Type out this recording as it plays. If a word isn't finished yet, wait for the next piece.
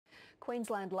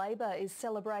Queensland Labor is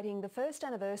celebrating the first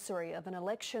anniversary of an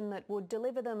election that would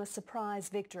deliver them a surprise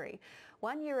victory.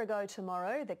 1 year ago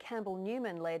tomorrow, the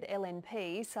Campbell-Newman-led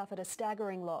LNP suffered a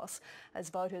staggering loss as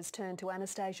voters turned to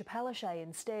Annastacia Palaszczuk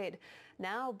instead.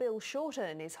 Now Bill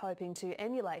Shorten is hoping to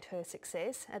emulate her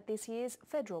success at this year's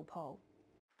federal poll.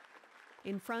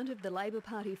 In front of the Labor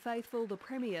Party faithful, the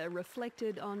Premier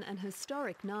reflected on an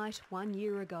historic night 1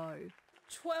 year ago.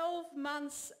 12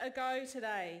 months ago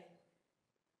today,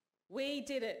 we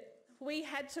did it. We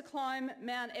had to climb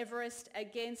Mount Everest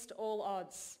against all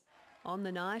odds. On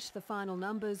the night, the final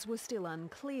numbers were still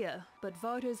unclear, but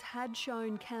voters had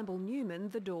shown Campbell-Newman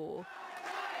the door.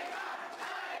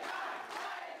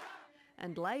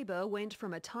 And Labor went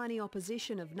from a tiny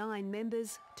opposition of 9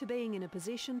 members to being in a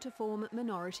position to form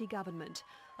minority government.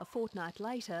 A fortnight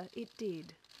later, it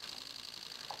did.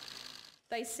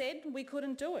 They said we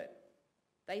couldn't do it.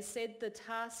 They said the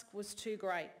task was too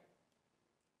great.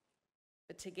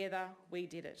 But together we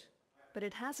did it. But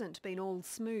it hasn't been all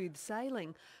smooth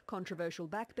sailing. Controversial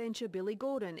backbencher Billy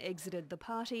Gordon exited the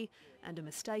party and a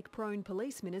mistake-prone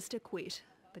police minister quit.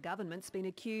 The government's been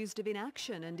accused of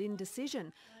inaction and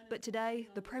indecision, but today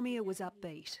the Premier was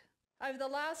upbeat. Over the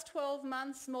last 12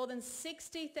 months, more than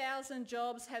 60,000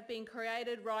 jobs have been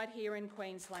created right here in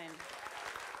Queensland.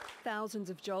 Thousands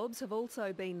of jobs have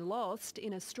also been lost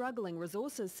in a struggling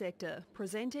resources sector,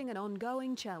 presenting an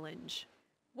ongoing challenge.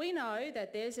 We know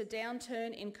that there's a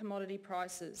downturn in commodity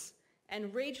prices,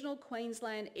 and regional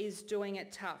Queensland is doing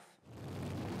it tough.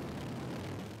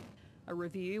 A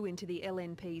review into the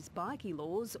LNP's bikie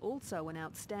laws, also an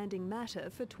outstanding matter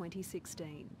for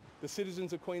 2016. The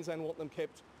citizens of Queensland want them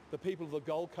kept. The people of the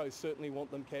Gold Coast certainly want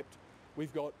them kept.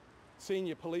 We've got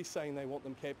senior police saying they want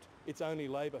them kept. It's only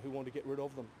Labor who want to get rid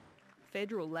of them.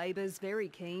 Federal Labor's very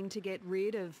keen to get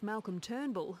rid of Malcolm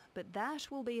Turnbull, but that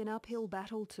will be an uphill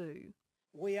battle too.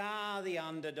 We are the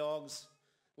underdogs.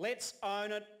 Let's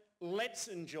own it. Let's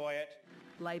enjoy it.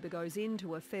 Labor goes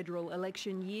into a federal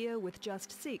election year with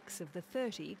just 6 of the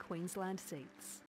 30 Queensland seats.